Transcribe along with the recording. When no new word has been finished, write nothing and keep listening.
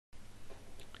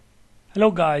Hello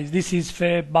guys, this is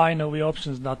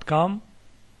fairbinaryoptions.com.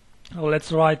 Let's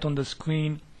write on the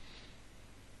screen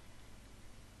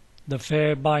the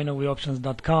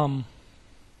fairbinaryoptions.com.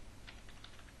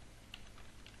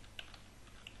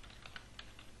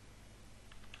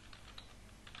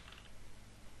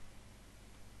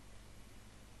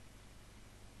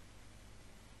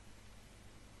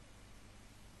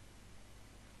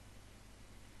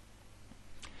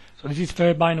 So this is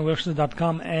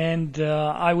fairbinaryoptions.com, and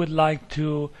I would like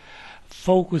to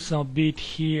focus a bit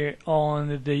here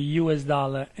on the US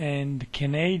dollar and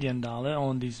Canadian dollar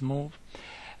on this move,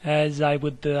 as I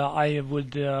would favor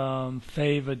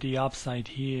the upside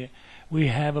here. We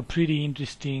have a pretty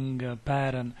interesting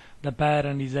pattern. The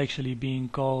pattern is actually being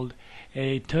called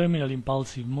a terminal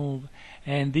impulsive move,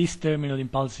 and this terminal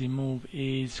impulsive move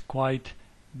is quite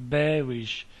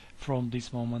bearish from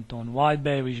this moment on. Why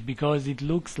bearish? Because it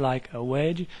looks like a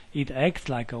wedge, it acts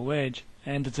like a wedge,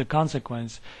 and it's a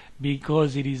consequence.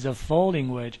 Because it is a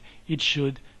falling wedge, it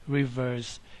should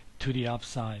reverse to the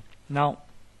upside. Now,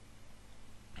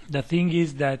 the thing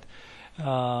is that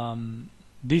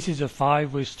this is a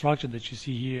five-way structure that you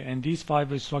see here, and this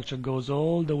five-way structure goes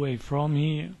all the way from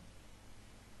here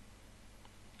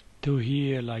to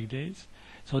here like this.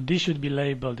 So this should be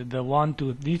labeled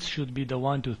this should be the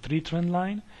 1 to 3 trend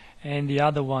line, and the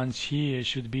other ones here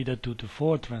should be the 2 to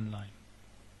 4 trend line.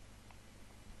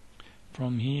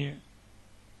 From here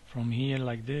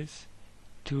like this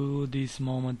to this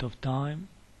moment of time,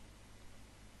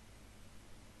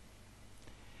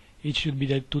 it should be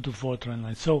the 2 to 4 trend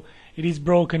line. So it is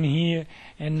broken here,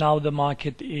 and now the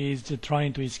market is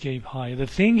trying to escape higher. The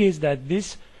thing is that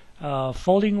this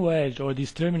falling wedge, or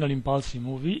this terminal impulsive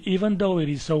move, even though it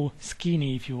is so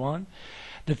skinny if you want,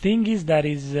 the thing is that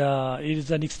it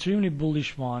is an extremely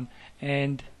bullish one,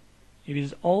 and it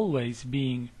is always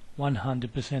being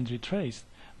 100% retraced.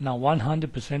 Now 100%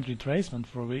 retracement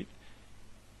for it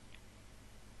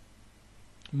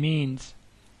means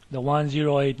the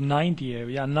 108.90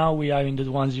 area. Now we are in the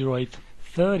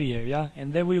 108.30 area,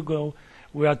 and there we go.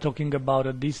 We are talking about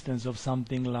a distance of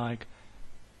something like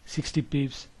 60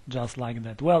 pips, just like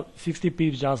that. Well, 60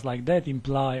 pips just like that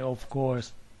imply, of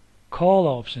course, call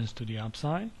options to the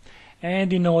upside,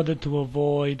 and in order to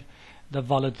avoid the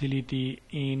volatility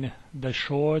in the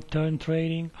short-term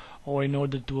trading, or in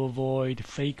order to avoid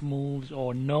fake moves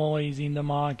or noise in the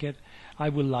market, I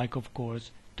would like, of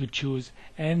course, to choose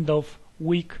end of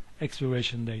week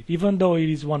expiration date, even though it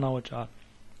is 1 hour chart.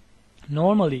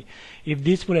 Normally, if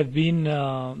this would have been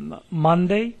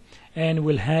Monday and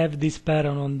we'll have this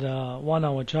pattern on the 1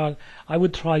 hour chart, I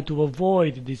would try to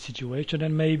avoid this situation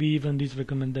and maybe even this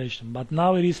recommendation. But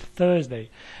now it is Thursday,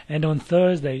 and on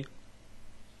Thursday,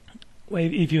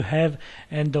 if you have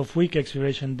end of week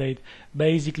expiration date,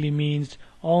 basically means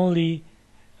only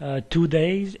 2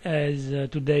 days, as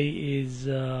today is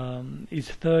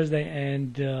Thursday,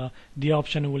 and the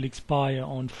option will expire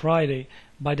on Friday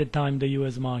by the time the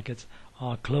US markets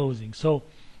are closing. So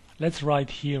let's write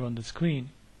here on the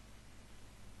screen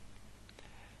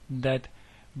that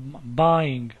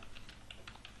buying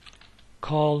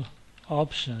call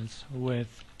options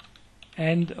with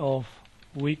end of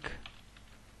week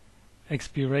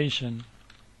expiration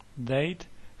date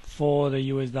for the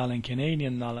US dollar and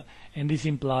Canadian dollar, and this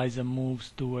implies a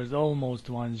move towards almost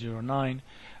 109,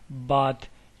 but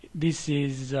this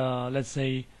is let's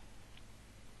say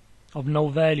of no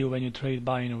value when you trade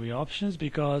binary options,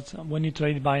 because when you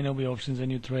trade binary options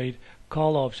and you trade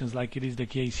call options, like it is the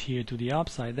case here to the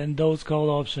upside, then those call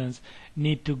options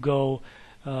need to go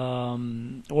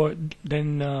or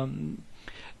then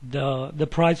the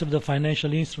price of the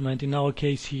financial instrument, in our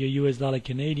case here US dollar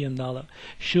Canadian dollar,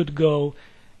 should go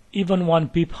even 1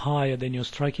 pip higher than your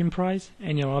striking price,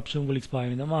 and your option will expire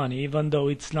in the money, even though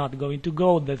it's not going to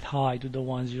go that high to the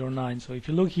 109. So if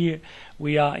you look here,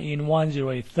 we are in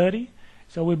 108.30,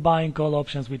 so we're buying call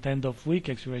options with end of week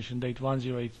expiration date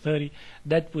 108.30.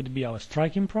 That would be our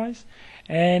striking price,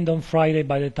 and on Friday,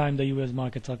 by the time the US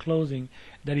markets are closing,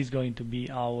 that is going to be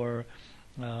our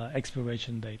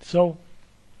expiration date. So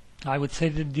I would say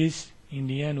that this in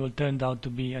the end will turn out to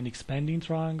be an expanding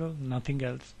triangle, nothing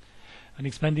else. An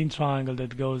expanding triangle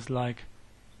that goes like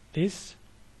this,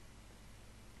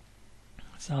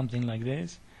 something like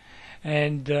this,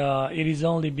 and it is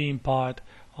only being part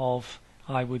of,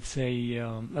 I would say,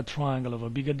 a triangle of a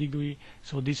bigger degree.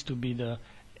 So this to be the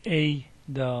A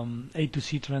to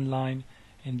C trend line,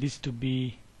 and this to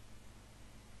be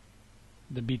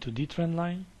the B to D trend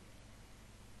line.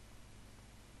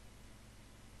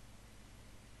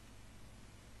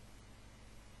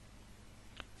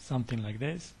 Something like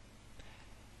this.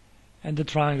 and the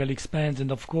triangle expands,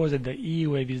 and of course the E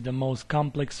wave is the most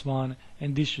complex one,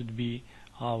 and this should be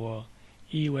our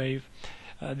E wave.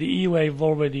 The E wave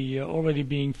already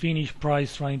being finished,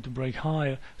 price trying to break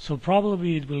higher, so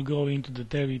probably it will go into the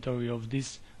territory of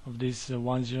this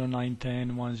 10910,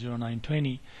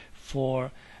 10920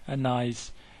 for a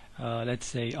nice let's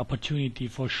say opportunity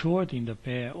for shorting the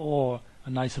pair, or a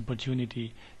nice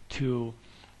opportunity to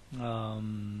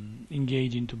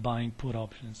engage into buying put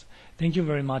options. Thank you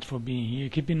very much for being here.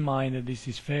 Keep in mind that this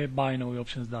is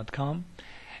fairbinaryoptions.com,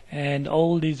 and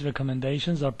all these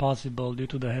recommendations are possible due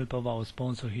to the help of our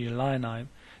sponsor here, Lionhive.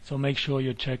 So make sure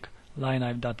you check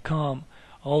lionhive.com.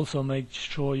 Also make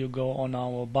sure you go on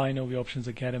our Binary Options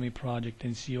Academy project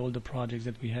and see all the projects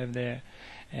that we have there,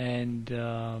 and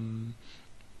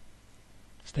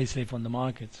stay safe on the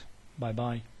markets. Bye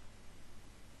bye.